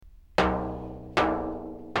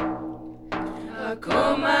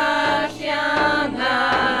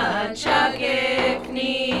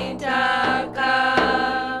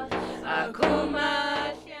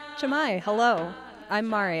Chamai, hello. I'm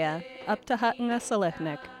Maria, up to Hatanga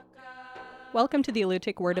Salihnik. Welcome to the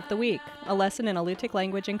Alutiiq Word of the Week, a lesson in Alutiiq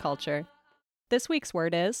language and culture. This week's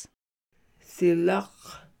word is Silak.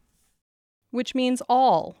 Which means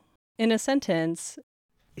all. In a sentence,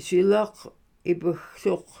 Silak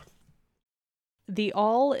ibuksuk. the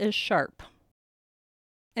awl is sharp.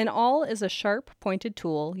 An awl is a sharp, pointed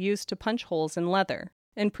tool used to punch holes in leather.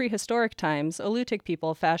 In prehistoric times, Alutiiq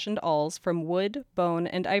people fashioned awls from wood, bone,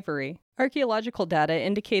 and ivory. Archaeological data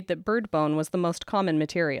indicate that bird bone was the most common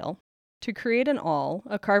material. To create an awl,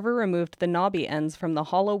 a carver removed the knobby ends from the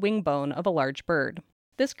hollow wing bone of a large bird.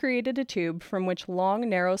 This created a tube from which long,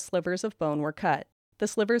 narrow slivers of bone were cut. The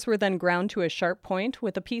slivers were then ground to a sharp point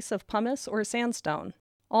with a piece of pumice or sandstone.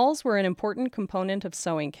 Awls were an important component of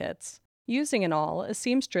sewing kits. Using an awl, a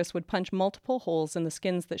seamstress would punch multiple holes in the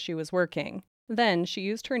skins that she was working. Then, she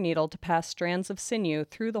used her needle to pass strands of sinew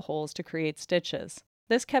through the holes to create stitches.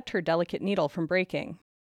 This kept her delicate needle from breaking.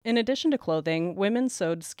 In addition to clothing, women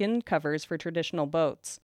sewed skin covers for traditional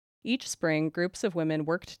boats. Each spring, groups of women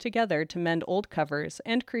worked together to mend old covers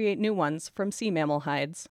and create new ones from sea mammal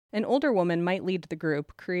hides. An older woman might lead the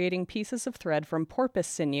group, creating pieces of thread from porpoise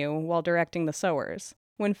sinew while directing the sewers.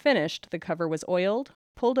 When finished, the cover was oiled,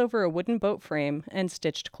 pulled over a wooden boat frame, and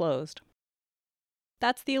stitched closed.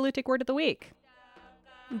 That's the Alutiiq Word of the Week.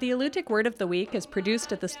 The Alutiiq Word of the Week is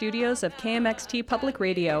produced at the studios of KMXT Public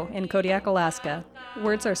Radio in Kodiak, Alaska.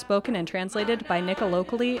 Words are spoken and translated by Nika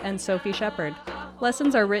Locally and Sophie Shepard.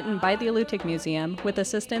 Lessons are written by the Alutiiq Museum with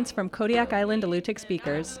assistance from Kodiak Island Alutiiq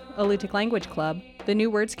Speakers, Alutiiq Language Club, the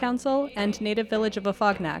New Words Council, and Native Village of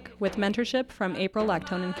Afognak, with mentorship from April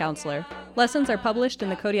Lactonen Counselor. Lessons are published in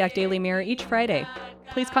the Kodiak Daily Mirror each Friday.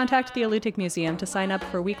 Please contact the Alutiiq Museum to sign up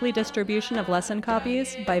for weekly distribution of lesson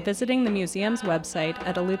copies by visiting the museum's website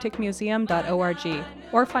at alutiiqmuseum.org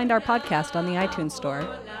or find our podcast on the iTunes Store.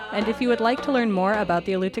 And if you would like to learn more about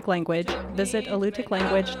the Alutiiq language, visit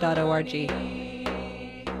alutiiqlanguage.org.